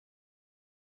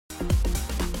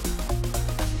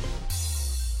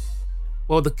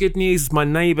Well, the good news is my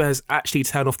neighbour has actually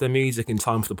turned off their music in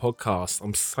time for the podcast.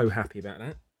 I'm so happy about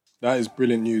that. That is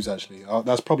brilliant news, actually.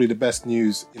 That's probably the best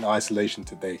news in isolation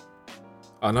today.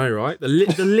 I know, right? The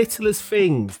littlest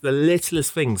things,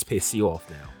 piss you off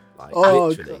now. Like,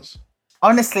 literally. Gosh.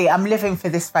 Honestly, I'm living for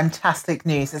this fantastic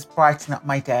news. It's brightening up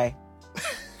my day.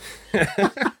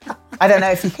 I don't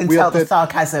know if you can tell the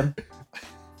sarcasm.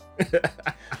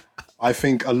 I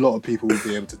think a lot of people will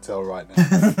be able to tell right now.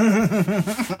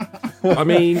 I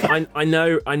mean, I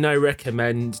know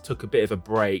Recommend took a bit of a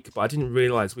break, but I didn't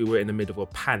realise we were in the middle of a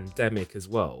pandemic as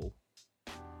well.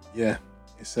 Yeah,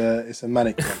 it's a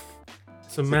manic one.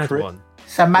 It's a mad one.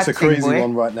 It's a crazy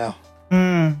one right now.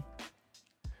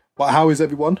 But how is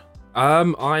everyone?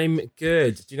 I'm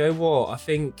good. Do you know what? I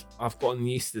think I've gotten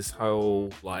used to this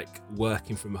whole like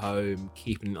working from home,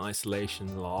 keeping in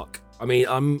isolation lark. I mean,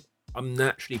 I'm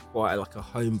naturally quite like a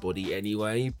homebody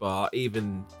anyway, but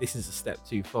even this is a step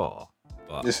too far.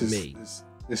 But this is me.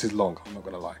 This is long. I'm not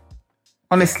gonna lie.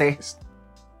 Honestly, this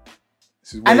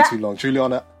is way too long.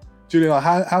 Juliana,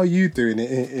 how are you doing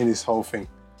in this whole thing?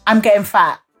 I'm getting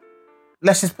fat.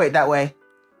 Let's just put it that way.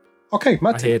 Okay,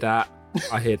 Matt. I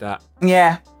hear that.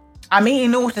 Yeah. I'm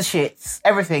eating all the shits.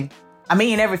 Everything. I'm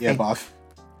eating everything. Yeah, but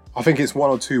I think it's one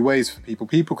or two ways for people.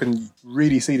 People can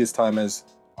really see this time as,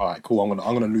 all right, cool, I'm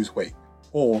gonna lose weight.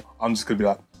 Or I'm just gonna be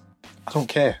like, I don't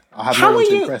care. I have no one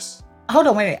to impress. Hold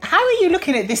on a minute. How are you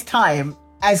looking at this time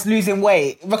as losing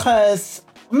weight? Because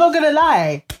I'm not gonna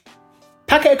lie.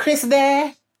 Packet of crisps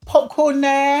there, popcorn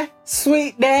there,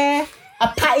 sweet there,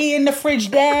 a patty in the fridge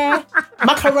there,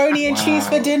 macaroni and cheese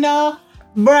for dinner.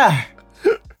 Bruh.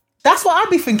 That's what I'd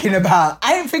be thinking about.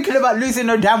 I ain't thinking about losing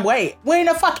no damn weight. We're in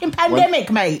a fucking pandemic,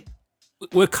 mate.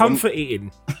 We're comfort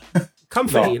eating.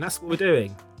 Eating, that's what we're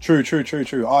doing. True.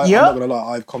 I'm not gonna lie,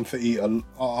 I was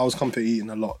comfort eating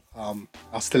a lot.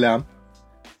 I still am.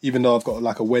 Even though I've got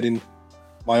like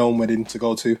my own wedding to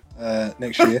go to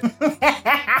next year.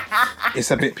 It's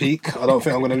a bit peak. I don't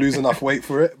think I'm gonna lose enough weight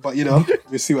for it, but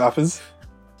we'll see what happens.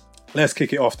 Let's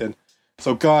kick it off then.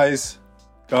 So guys,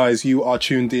 you are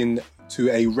tuned in to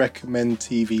a Recommend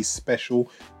TV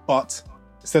special, but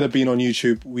instead of being on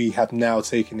YouTube, we have now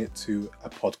taken it to a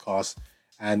podcast,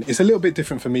 and it's a little bit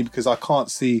different for me because I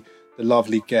can't see the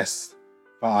lovely guests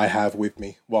that I have with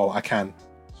me. Well, I can.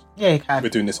 Yeah, you can. We're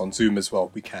doing this on Zoom as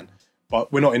well. We can, but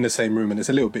we're not in the same room, and it's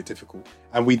a little bit difficult.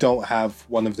 And we don't have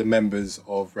one of the members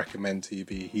of Recommend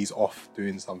TV. He's off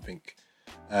doing something,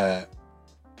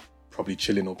 probably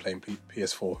chilling or playing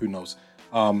PS4. Who knows?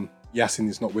 Yasin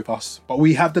is not with us, but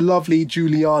we have the lovely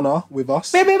Juliana with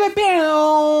us. Oh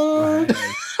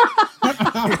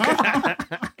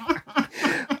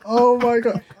my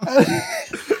god! I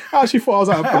actually thought I was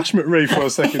at a bashment rave for a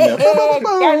second there.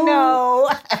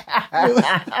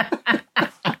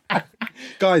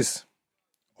 Guys,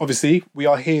 obviously we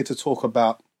are here to talk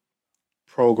about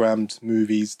programs,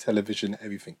 movies, television,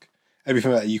 everything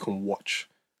that you can watch.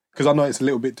 Because I know it's a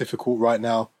little bit difficult right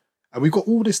now. And we've got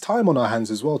all this time on our hands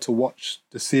as well to watch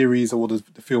the series or the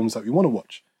films that we want to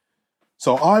watch.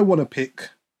 So I want to pick.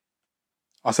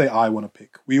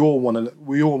 We all want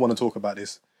to talk about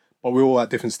this, but we're all at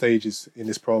different stages in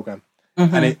this program,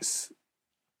 and it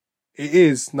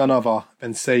is none other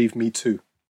than Save Me 2.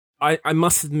 I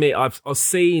must admit, I've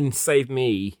seen Save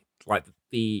Me, like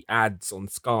the ads on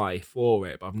Sky for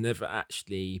it, but I've never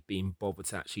actually been bothered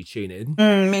to actually tune in.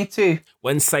 Me too.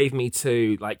 When Save Me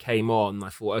 2 came on, I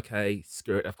thought, okay,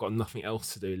 screw it, I've got nothing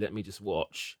else to do, let me just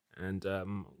watch. And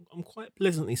I'm quite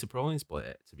pleasantly surprised by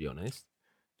it, to be honest.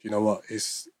 Do you know what?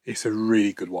 It's a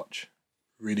really good watch.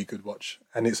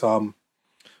 And it's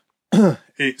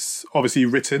it's obviously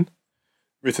written,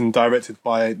 directed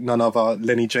by none other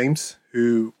Lenny James,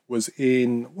 who was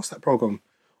in, what's that program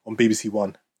on BBC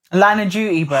One? Line of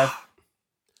Duty, bro.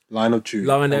 Line of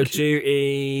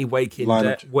Duty. Waking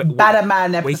Dead. Bad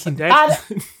Man Waking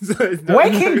episode. Dead.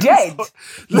 Waking Dead.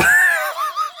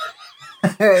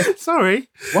 Sorry.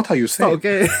 What are you saying?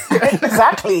 Okay.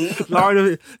 Exactly. Line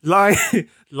of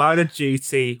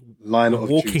Duty.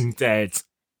 Walking Duty. Dead.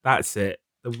 That's it.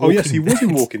 Yes, he was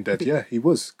in Walking Dead. Yeah, he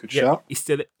was. Good shout. He's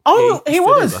still. He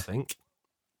was. I think.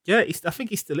 Yeah, I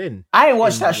think he's still in. I ain't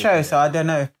watched that show, so I don't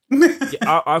know.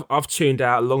 I've tuned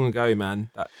out long ago, man.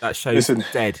 That show's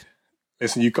dead.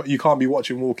 Listen, you can't be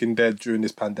watching Walking Dead during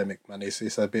this pandemic, man.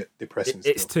 It's a bit depressing.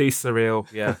 It's too surreal.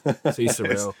 Yeah, too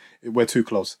surreal. We're too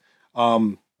close.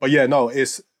 But yeah, no,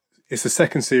 it's the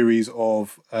second series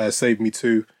of Save Me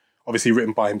 2, obviously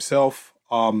written by himself.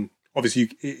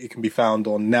 Obviously, it can be found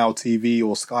on Now TV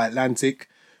or Sky Atlantic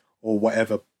or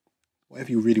whatever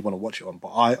you really want to watch it on. But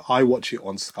I watch it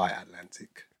on Sky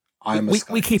Atlantic. I am a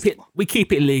Sky we keep customer. we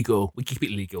keep it legal. We keep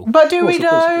it legal. But do we Of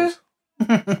though?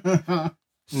 course.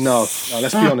 No,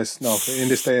 let's be honest. No, in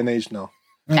this day and age, no.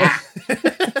 Nah.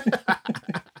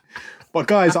 But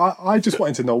guys, I just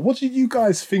wanted to know, what did you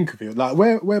guys think of it? Like,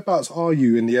 whereabouts are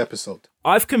you in the episode?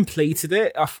 I've completed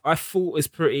it. I thought it was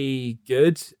pretty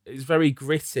good. It was very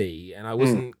gritty, and I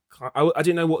wasn't. I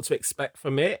didn't know what to expect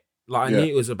from it. Like, I knew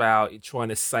it was about trying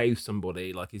to save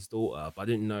somebody, like his daughter, but I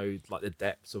didn't know like the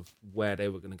depths of where they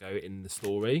were going to go in the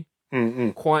story.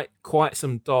 Mm-mm. Quite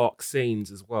some dark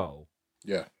scenes as well.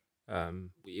 Yeah.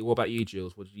 What about you,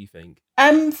 Jules? What did you think?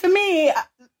 For me,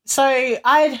 so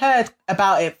I'd heard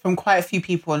about it from quite a few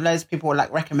people, and loads of people were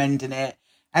like recommending it.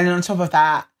 And then on top of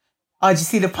that, I just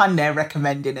see the pun there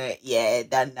recommending it. Yeah,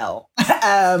 don't know.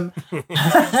 And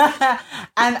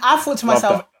I thought to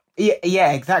myself,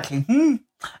 yeah, exactly.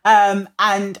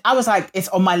 And I was like, it's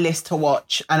on my list to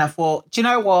watch. And I thought, do you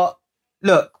know what?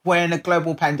 Look, we're in a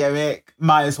global pandemic,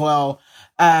 might as well.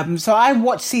 So I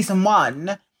watched season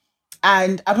 1,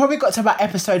 and I probably got to about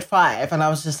episode 5, and I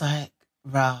was just like,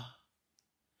 rah.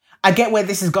 I get where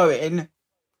this is going,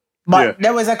 but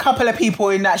there was a couple of people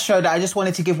in that show that I just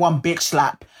wanted to give one bitch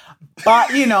slap.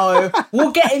 But, you know,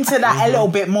 we'll get into that a little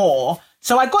bit more.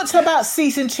 So I got to about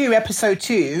season 2, episode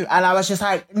 2, and I was just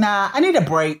like, nah, I need a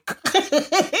break.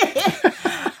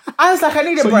 I was like, I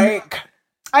need a break.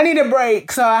 I need a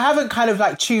break. So I haven't kind of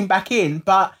like tuned back in.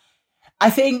 But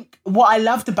I think what I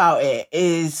loved about it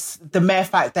is the mere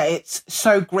fact that it's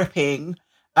so gripping,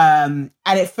 and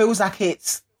it feels like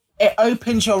it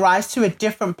opens your eyes to a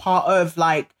different part of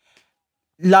like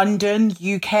London,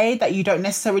 UK, that you don't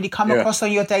necessarily come across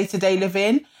on your day-to-day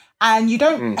living. And you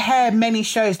don't hear many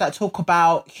shows that talk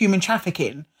about human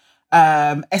trafficking,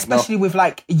 especially with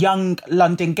like young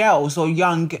London girls or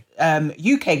young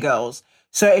UK girls.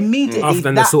 So immediately, other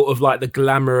than the sort of like the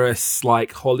glamorous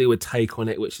like Hollywood take on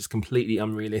it, which is completely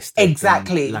unrealistic,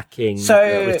 exactly, and lacking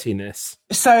wittiness.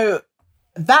 So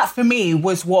that for me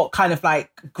was what kind of like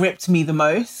gripped me the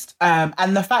most,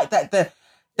 and the fact that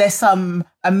there's some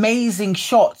amazing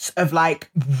shots of like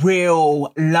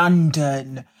real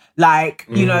London. Like,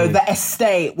 you know, the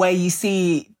estate where you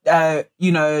see,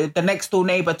 you know, the next door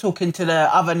neighbour talking to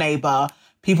the other neighbour,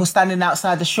 people standing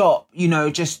outside the shop, you know,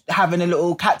 just having a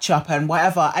little catch up and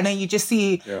whatever. And then you just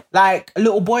see like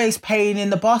little boys playing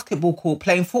in the basketball court,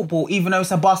 playing football, even though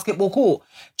it's a basketball court.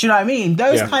 Do you know what I mean?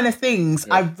 Those kind of things,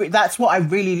 that's what I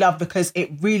really love, because it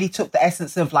really took the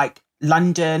essence of like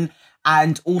London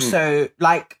and also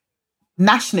like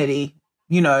nationally,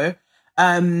 you know.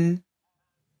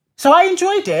 So I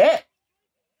enjoyed it,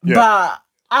 but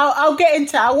I'll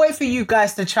wait for you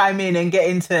guys to chime in and get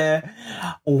into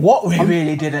what we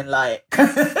really didn't like.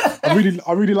 I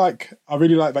really like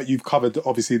that you've covered,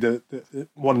 obviously, the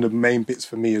one of the main bits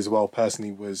for me as well,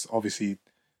 personally, was obviously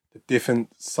the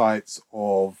different sides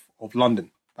of London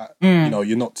that, you know,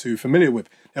 you're not too familiar with.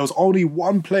 There was only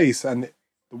one place, and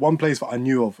the one place that I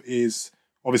knew of is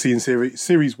obviously in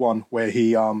series 1, where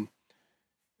he,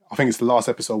 I think it's the last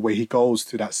episode, where he goes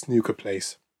to that snooker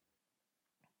place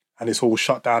and it's all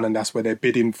shut down, and that's where they're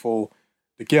bidding for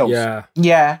the girls.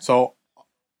 Yeah. So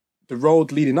the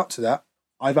road leading up to that,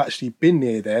 I've actually been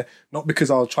near there, not because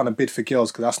I was trying to bid for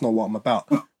girls, because that's not what I'm about,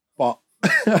 but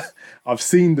I've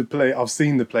seen the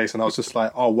place, and I was just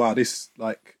like, oh wow, this,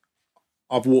 like,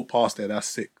 I've walked past there, that's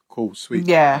sick, cool, sweet.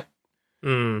 Yeah.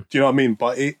 Do you know what I mean?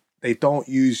 But they don't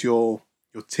use your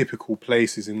typical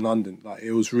places in London. Like,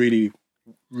 it was really,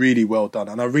 really well done,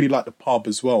 and I really like the pub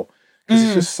as well, because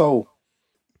it's just so,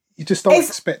 you just don't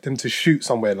expect them to shoot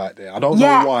somewhere like that. I don't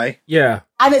know why. Yeah,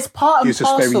 and it's part and it's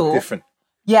parcel. just very different.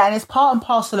 Yeah, and it's part and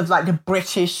parcel of like the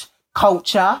British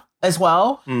culture as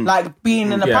well, like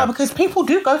being in a pub, because people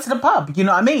do go to the pub. You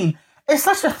know what I mean? It's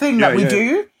such a thing that we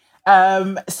do.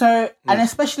 So, and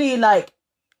especially like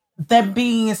them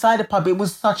being inside a pub, it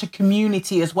was such a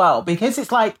community as well, because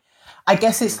it's like, I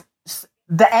guess it's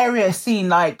the area seen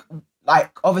like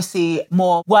obviously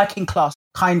more working class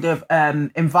kind of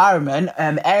environment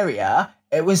area.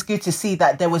 It was good to see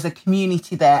that there was a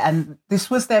community there, and this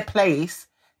was their place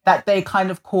that they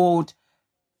kind of called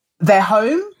their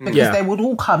home, because they would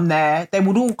all come there. They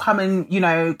would all come and, you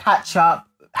know, catch up,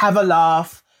 have a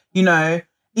laugh, you know.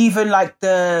 Even like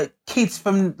the kids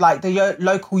from like the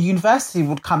local university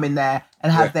would come in there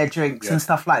and have their drinks and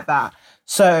stuff like that.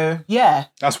 So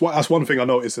that's one thing I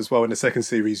noticed as well in the second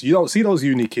series. You don't see those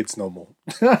uni kids no more.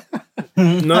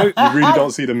 No, you really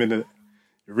don't see them You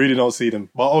really don't see them.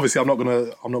 But obviously, I'm not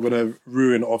gonna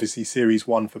ruin obviously series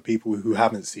 1 for people who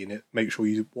haven't seen it. Make sure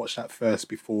you watch that first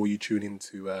before you tune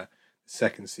into the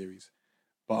second series.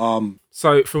 But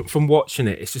so from watching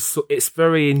it, it's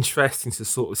very interesting to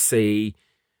sort of see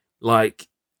like,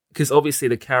 because obviously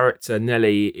the character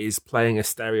Nelly is playing a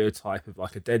stereotype of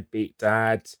like a deadbeat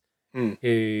dad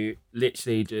who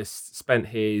literally just spent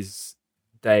his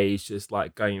days just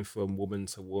like going from woman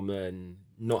to woman,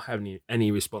 not having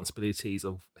any responsibilities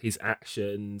of his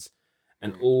actions,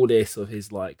 and all this of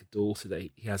his like daughter that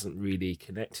he hasn't really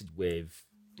connected with.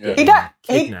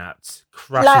 Kidnapped,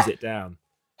 crashes it down.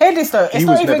 Hear this though, he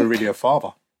was never really a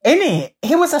father. He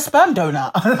was a sperm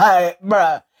donor. Like,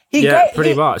 bruh.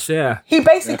 Pretty much. He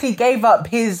basically gave up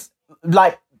his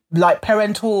like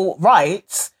parental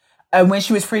rights when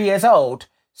she was 3 years old.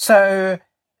 So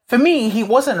for me, he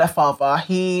wasn't a father.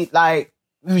 He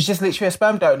was just literally a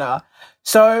sperm donor.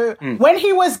 So when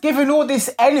he was given all this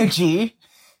energy,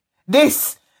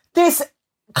 this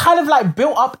kind of like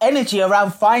built up energy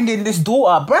around finding this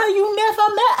daughter, bruh, you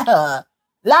never met her.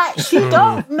 Like, she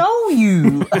don't know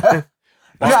you.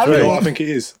 That's true. I think it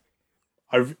is.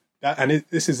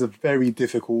 This is a very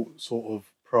difficult sort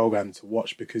of program to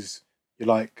watch because you're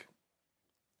like,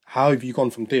 how have you gone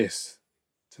from this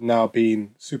to now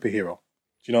being superhero?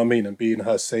 Do you know what I mean? And being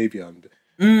her savior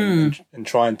and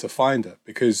trying to find her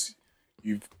because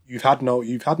you've had no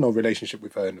relationship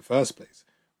with her in the first place.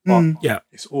 But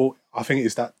it's all. I think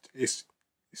it's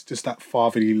just that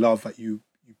fatherly love that you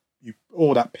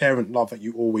or that parent love that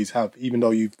you always have, even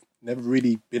though you've never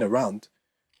really been around.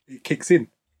 It kicks in,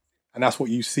 and that's what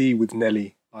you see with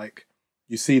Nelly. Like,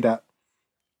 you see that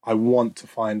I want to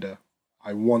find her,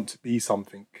 I want to be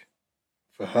something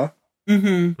for her,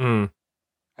 and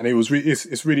it was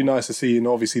it's really nice to see. And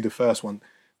obviously the first one,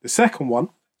 the second one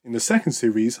in the second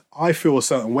series, I feel a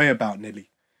certain way about Nelly.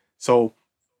 So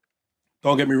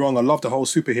don't get me wrong, I love the whole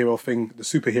superhero thing, the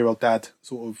superhero dad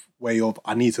sort of way of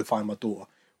I need to find my daughter,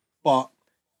 but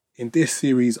in this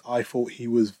series, I thought he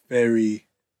was very,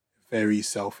 very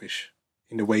selfish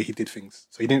in the way he did things.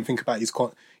 So he didn't think about he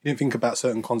didn't think about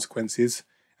certain consequences,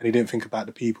 and he didn't think about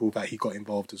the people that he got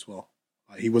involved as well.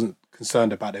 Like, he wasn't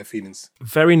concerned about their feelings.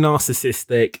 Very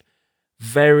narcissistic.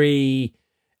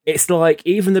 It's like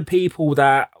even the people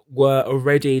that were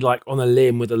already like on a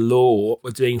limb with the law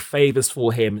were doing favors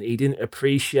for him, and he didn't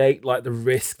appreciate like the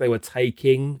risk they were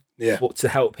taking to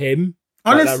help him.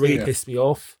 Honestly, that really pissed me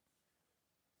off.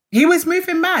 He was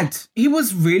moving mad. He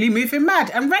was really moving mad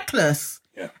and reckless.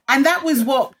 Yeah. And that was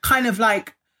what kind of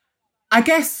like, I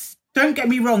guess, don't get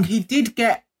me wrong, he did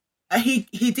get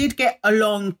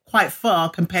along quite far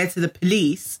compared to the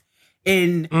police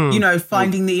in,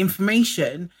 finding the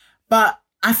information. But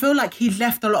I feel like he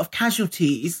left a lot of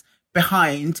casualties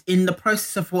behind in the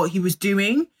process of what he was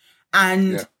doing.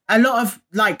 And a lot of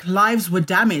like lives were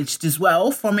damaged as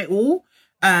well from it all.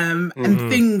 And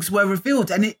things were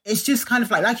revealed, and it's just kind of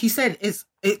like you said, it's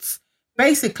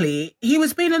basically he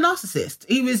was being a narcissist.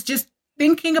 He was just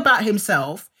thinking about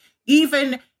himself,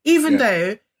 even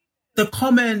though the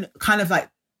common kind of like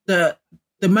the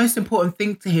most important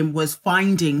thing to him was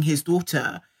finding his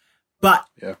daughter, but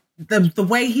the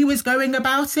way he was going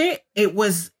about it, it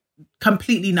was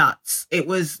completely nuts. It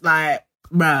was like,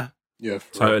 bruh,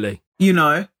 totally,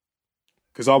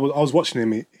 because I was watching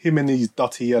him in his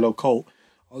dirty yellow coat.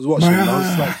 I was watching and I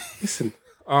was like, listen,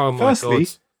 firstly,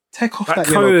 take off that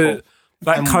yellow coat.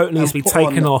 That coat needs to be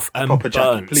taken off and burnt.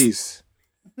 Jacket,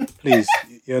 please,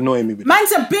 you're annoying me with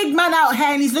Man's a big man out here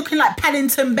and he's looking like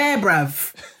Paddington Bear,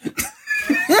 bruv.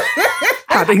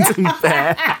 Paddington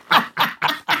Bear.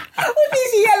 With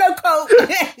his yellow coat.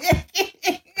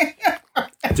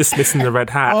 Just missing the red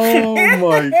hat. Oh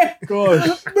my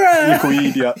gosh. Little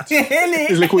idiot.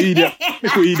 This little idiot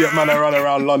man that ran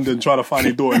around London trying to find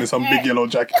his daughter in some big yellow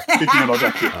jacket.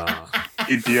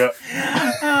 Idiot.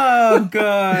 Oh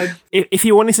God. If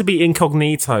he wanted to be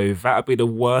incognito, that would be the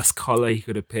worst colour he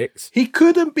could have picked. He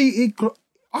couldn't be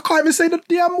I can't even say the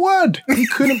damn word. He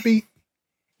couldn't be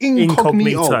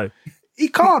incognito. He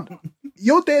can't.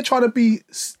 You're there trying to be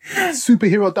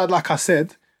superhero dad, like I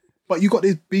said, but you got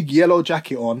this big yellow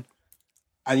jacket on,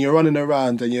 and you're running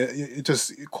around, and you're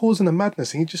just causing a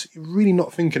madness, and you're really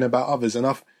not thinking about others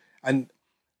enough. And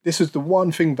this is the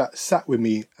one thing that sat with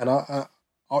me, and I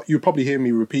you'll probably hear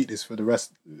me repeat this for the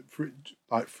rest,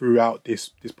 throughout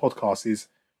this podcast. Is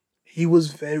he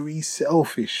was very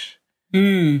selfish,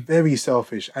 very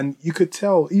selfish, and you could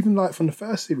tell even like from the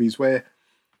first series where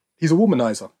he's a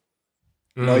womanizer.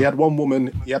 You know, he had one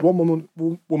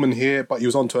woman here, but he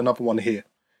was on to another one here.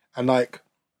 And like,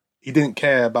 he didn't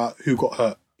care about who got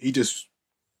hurt. He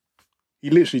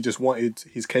literally just wanted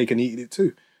his cake and eating it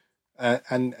too.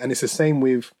 And it's the same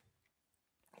with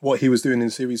what he was doing in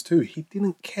series 2. He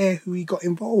didn't care who he got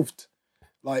involved.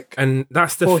 Like, and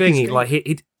that's the thing.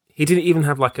 He didn't even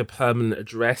have like a permanent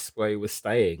address where he was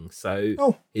staying.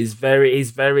 So he's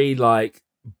very like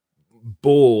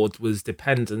board was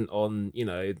dependent on,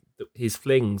 his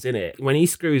flings, innit? When he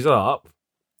screws up,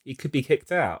 he could be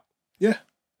kicked out. Yeah.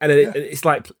 And it's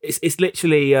like, it's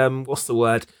literally, what's the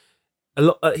word?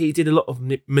 He did a lot of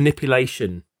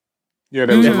manipulation. Yeah,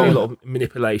 there was a lot of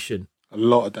manipulation. A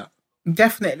lot of that.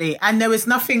 Definitely. And there was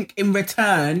nothing in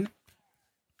return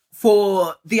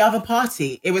for the other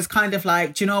party. It was kind of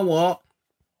like, do you know what?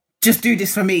 Just do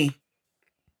this for me.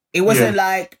 It wasn't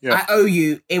like, I owe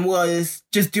you. It was,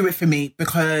 just do it for me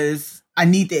because I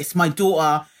need this. My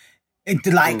daughter,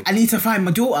 I need to find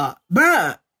my daughter.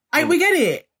 Bruh, we get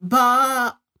it.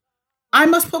 But I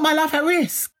must put my life at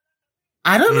risk.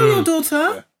 I don't know your daughter.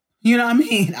 Yeah. You know what I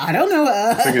mean? I don't know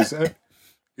her. The thing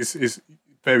is, it's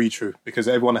very true because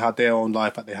everyone had their own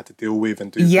life that they had to deal with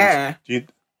and do things.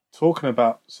 Talking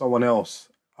about someone else,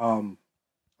 I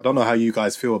don't know how you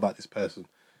guys feel about this person.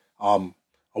 I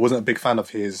wasn't a big fan of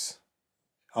his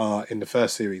in the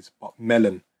first series, but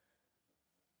Melon.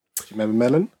 Do you remember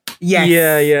Melon? Yes.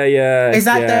 Yeah. Is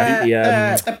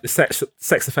that the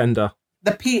sex offender?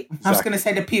 I was going to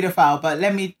say the paedophile, but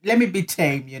let me be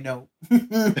tame,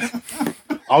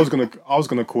 I was gonna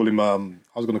call him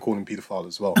paedophile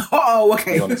as well. Oh,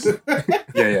 okay. To be honest.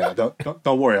 Yeah.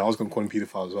 Don't worry. I was gonna call him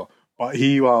paedophile as well. But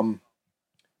he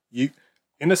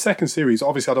in the second series,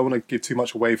 obviously I don't want to give too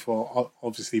much away for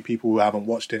obviously people who haven't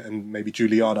watched it and maybe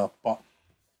Juliana, but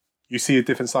you see a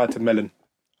different side to Melon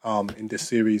in this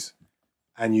series,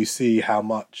 and you see how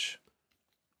much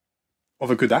of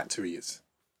a good actor he is.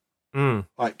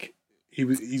 Like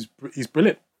he's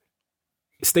brilliant.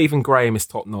 Stephen Graham is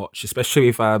top notch, especially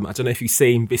with I don't know if you've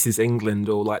seen This Is England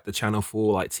or like the Channel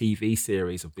 4 like TV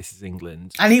series of This Is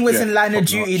England. And he was in Line of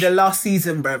Duty the last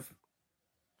season, bruv.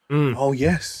 Oh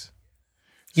yes.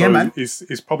 So man.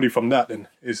 It's probably from that then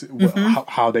is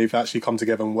how they've actually come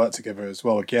together and worked together as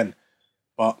well again.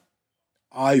 But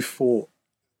I thought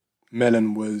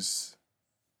Melon was,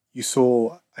 you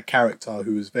saw a character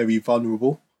who was very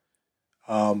vulnerable,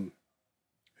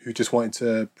 who just wanted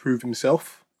to prove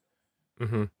himself,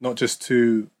 not just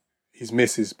to his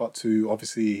missus, but to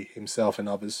obviously himself and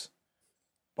others.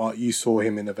 But you saw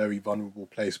him in a very vulnerable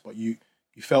place, but you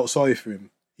felt sorry for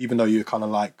him, even though you're kind of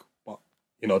like, but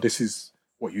this is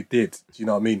what you did. Do you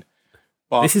know what I mean?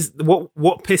 But this is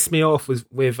what pissed me off was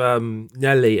with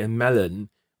Nelly and Melon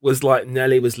was like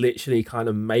Nelly was literally kind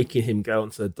of making him go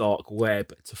onto the dark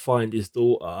web to find his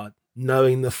daughter,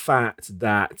 knowing the fact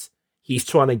that he's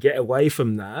trying to get away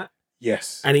from that.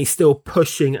 Yes. And he's still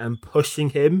pushing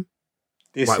him.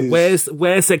 Where's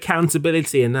the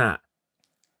accountability in that?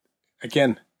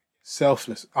 Again,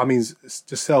 selfless. I mean, it's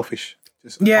just selfish.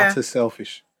 Just utter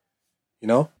selfish.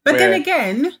 But then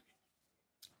again,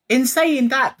 in saying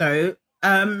that though,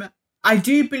 I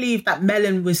do believe that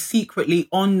Melon was secretly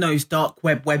on those dark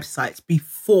web websites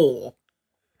before.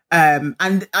 And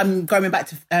I'm going back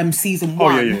to season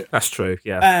 1. Oh, yeah. That's true,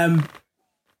 yeah.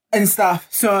 And stuff.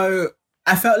 So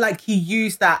I felt like he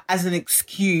used that as an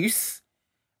excuse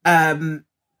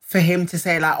for him to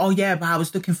say like, oh yeah, but I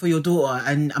was looking for your daughter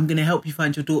and I'm going to help you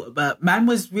find your daughter. But man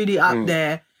was really out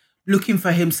there looking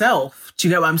for himself. Do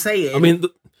you know what I'm saying? I mean,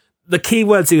 the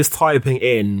keywords he was typing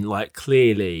in, like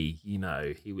clearly, he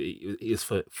was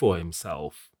for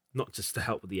himself, not just to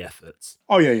help with the efforts.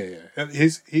 Oh yeah.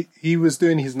 He was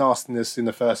doing his nastiness in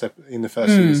the first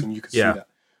series, and you could see that.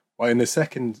 But in the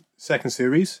second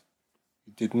series,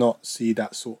 you did not see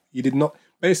that sort. You did not.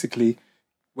 Basically,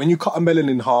 when you cut a melon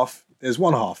in half, there's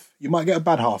one half. You might get a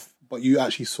bad half, but you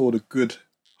actually saw the good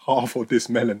half of this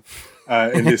melon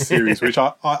in this series, which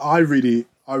I really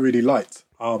liked.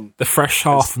 The fresh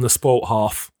half and the spoilt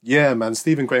half. Yeah, man.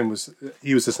 Stephen Graham was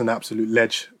just an absolute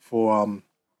ledge for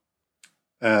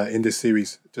in this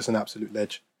series. Just an absolute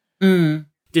ledge.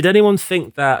 Did anyone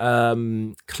think that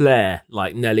Claire,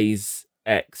 like Nelly's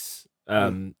ex,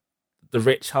 the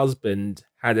rich husband,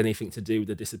 had anything to do with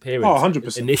the disappearance? Oh,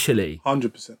 100%. Initially.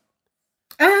 100%.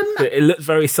 It looked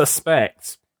very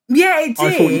suspect. Yeah, it did.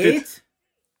 I thought it did.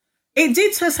 It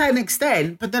did to a certain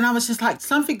extent, but then I was just like,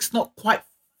 something's not quite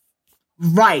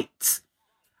right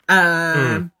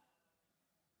about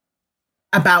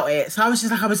it. So I was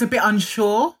just like, I was a bit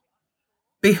unsure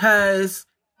because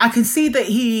I can see that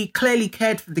he clearly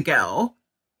cared for the girl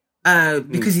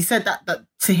because he said that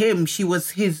to him she was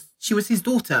his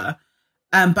daughter.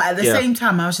 But at the same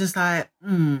time, I was just like,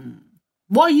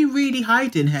 what are you really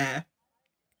hiding here?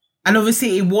 And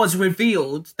obviously, it was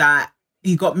revealed that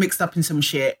he got mixed up in some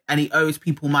shit and he owes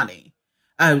people money.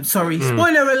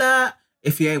 Spoiler alert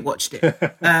if you ain't watched it.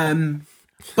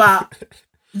 But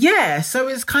yeah, so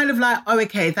it's kind of like, oh,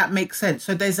 okay, that makes sense.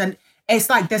 So there's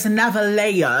another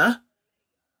layer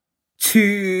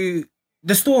to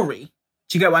the story.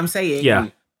 Do you get what I'm saying? Yeah.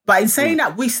 But in saying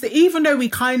that, even though we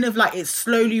kind of like, it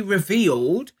slowly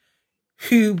revealed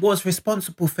who was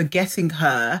responsible for getting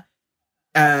her,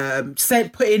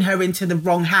 putting her into the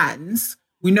wrong hands,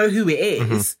 we know who it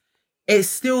is. It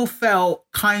still felt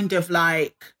kind of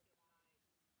like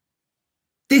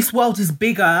this world is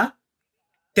bigger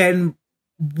than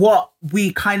what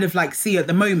we kind of like see at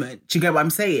the moment. Do you get what I'm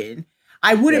saying?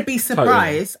 I wouldn't be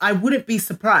surprised. Totally. I wouldn't be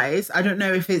surprised. I don't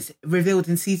know if it's revealed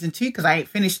in season 2 because I ain't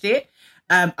finished it.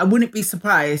 I wouldn't be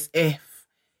surprised if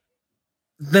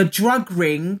the drug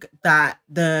ring that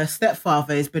the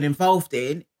stepfather has been involved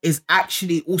in is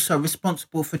actually also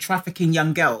responsible for trafficking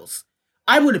young girls.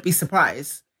 I wouldn't be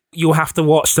surprised. You'll have to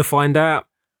watch to find out.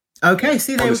 Okay,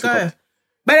 see, there we go.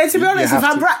 But then, to be honest,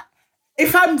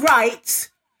 if I'm right,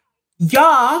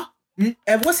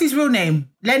 what's his real name?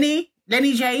 Lenny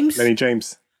James? Lenny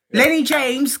James. Yeah. Lenny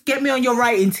James, get me on your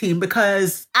writing team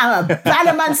because I'm a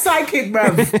Bannerman psychic,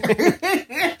 bruv.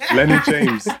 Lenny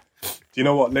James. Do you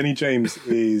know what? Lenny James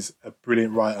is a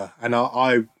brilliant writer. And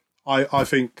I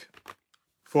think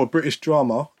for a British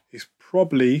drama, it's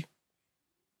probably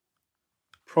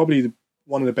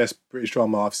one of the best British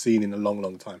drama I've seen in a long,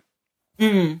 long time.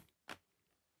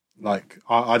 Like,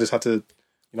 I just had to,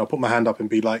 put my hand up and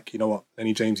be like, you know what,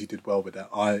 Lenny James, he did well with that.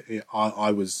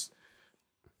 I was,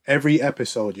 every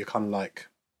episode, you're kind of like,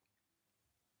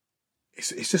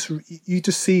 it's just, you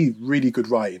just see really good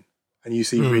writing and you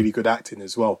see really good acting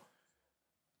as well.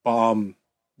 But,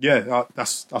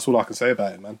 that's all I can say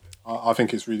about it, man. I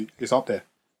think it's up there.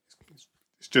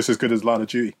 It's just as good as Line of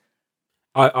Duty.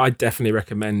 I definitely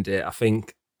recommend it. I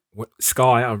think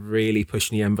Sky are really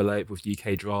pushing the envelope with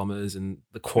UK dramas and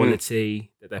the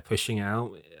quality that they're pushing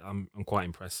out. I'm quite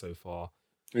impressed so far.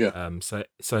 Yeah.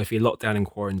 So if you're locked down in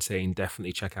quarantine,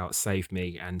 definitely check out Save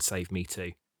Me and Save Me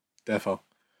Too. Defo.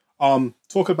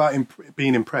 Talk about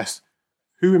being impressed.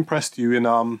 Who impressed you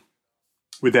in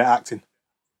with their acting?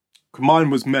 Mine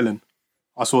was Melon.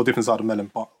 I saw a different side of Melon,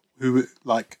 but who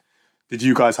did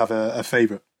you guys have a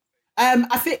favourite?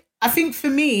 I think for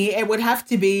me, it would have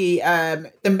to be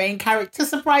the main character,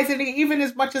 surprisingly, even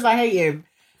as much as I hate him.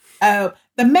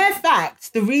 The mere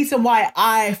fact, the reason why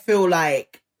I feel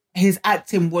like his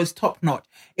acting was top-notch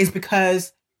is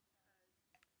because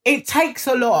it takes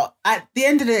a lot. At the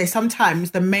end of the day,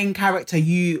 sometimes the main character,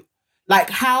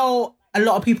 how a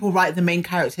lot of people write the main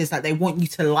characters, that they want you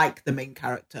to like the main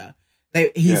character.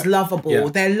 He's lovable. Yeah.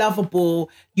 They're lovable.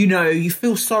 You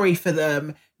feel sorry for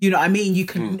them. You know what I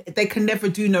mean? They can never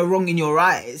do no wrong in your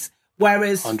eyes.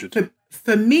 Whereas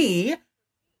for me,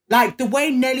 like the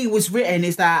way Nelly was written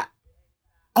is that,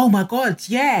 oh my God,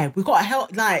 yeah, we got to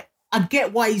help. Like, I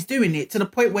get why he's doing it, to the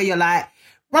point where you're like,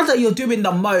 brother, you're doing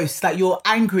the most. Like, you're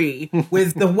angry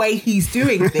with the way he's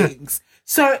doing things.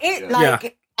 So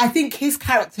I think his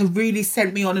character really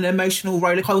sent me on an emotional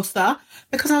roller coaster,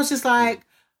 because I was just like,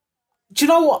 do you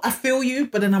know what? I feel you,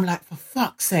 but then I'm like, for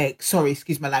fuck's sake, sorry,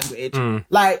 excuse my language.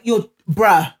 Like, you're,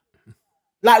 bruh.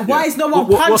 Like, why is no one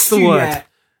punched you yet?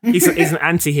 He's an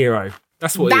anti-hero.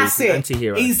 That's what That's he is, it. An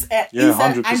anti-hero. He's an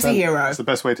anti-hero. That's the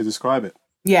best way to describe it.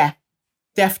 Yeah,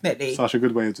 definitely. Such a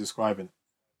good way of describing it.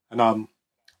 And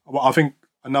I think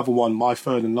another one, my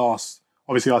third and last,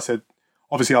 I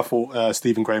thought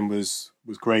Stephen Graham was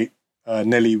great.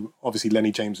 Nelly, obviously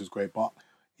Lenny James was great, but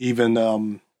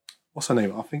even... what's her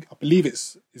name? I believe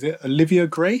is it Olivia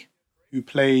Gray who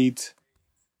played?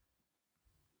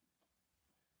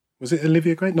 Was it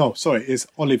Olivia Gray? No, sorry, it's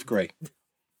Olive Gray.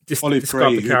 Olive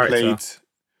Gray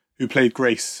who played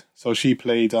Grace. So she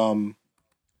played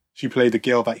the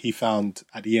girl that he found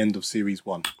at the end of series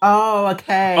 1. Oh,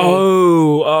 okay.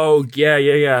 Oh,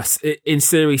 yeah. In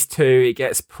series 2, it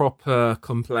gets proper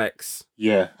complex.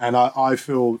 Yeah, and I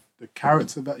feel the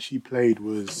character that she played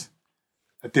was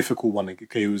a difficult one.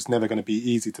 Okay, it was never going to be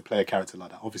easy to play a character like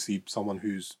that. Obviously, someone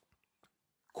who's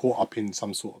caught up in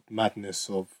some sort of madness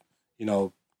of,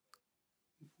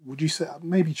 would you say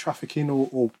maybe trafficking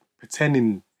or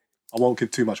pretending? I won't give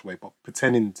too much away, but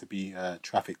pretending to be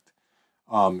trafficked,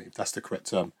 if that's the correct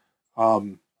term.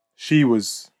 She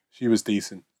was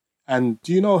decent. And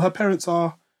do you know her parents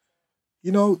are? Do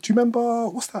you remember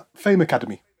what's that? Fame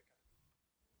Academy.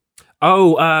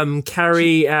 Oh,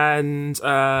 Carrie and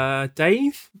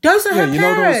Dave? Those are her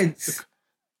parents.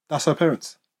 That's her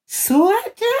parents. Swear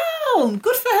down.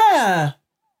 Good for her.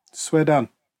 Swear down.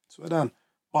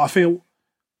 But I feel,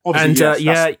 obviously,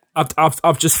 and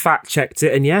I've just fact checked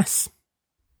it, and yes.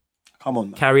 Come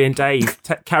on, man. Carrie and Dave.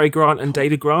 Cary Grant and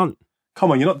David Grant.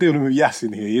 Come on, you're not dealing with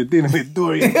Yasin here. You're dealing with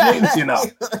Dorian James,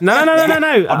 No.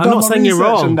 I'm not saying you're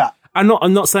wrong. I'm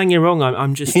not saying you're wrong.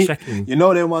 I'm just checking. You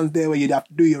know them ones there where you'd have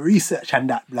to do your research on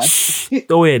that, blood.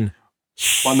 Dorian.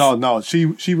 But no,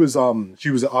 she was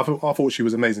I thought she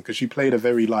was amazing because she played a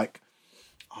very like,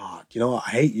 you know what,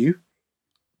 I hate you,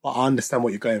 but I understand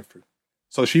what you're going through.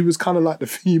 So she was kind of like the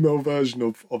female version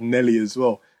of Nelly as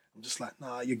well. I'm just like,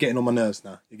 nah, you're getting on my nerves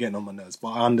now. You're getting on my nerves. But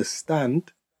I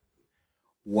understand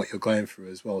what you're going through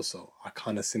as well. So I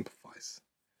kind of sympathize.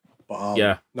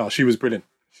 But no, she was brilliant.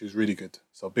 She was really good.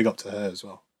 So big up to her as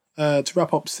well. To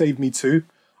wrap up Save Me 2,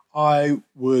 I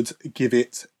would give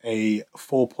it a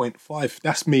 4.5.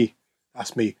 That's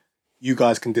me. You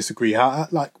guys can disagree.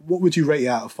 What would you rate it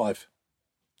out of 5?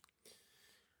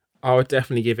 I would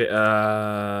definitely give it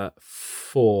a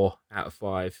 4 out of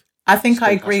 5. I think I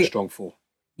agree. That's a strong 4.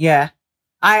 Yeah.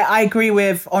 I agree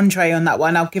with Andre on that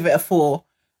one. I'll give it a 4.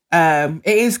 It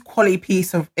is quality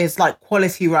piece of, it's like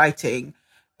quality writing.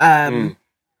 But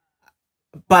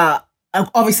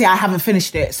obviously I haven't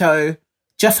finished it. So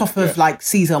just off of like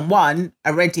season 1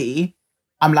 already,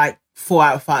 I'm like 4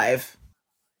 out of 5.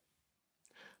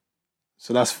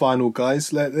 So that's final,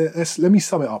 guys. Let me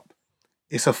sum it up.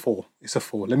 It's a 4. It's a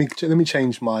 4. Let me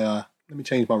change my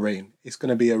rating. It's going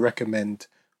to be a recommend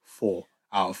 4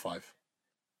 out of 5.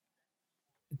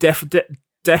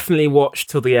 Definitely watch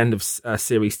till the end of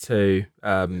series 2.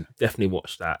 Definitely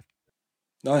watch that.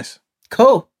 Nice.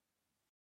 Cool.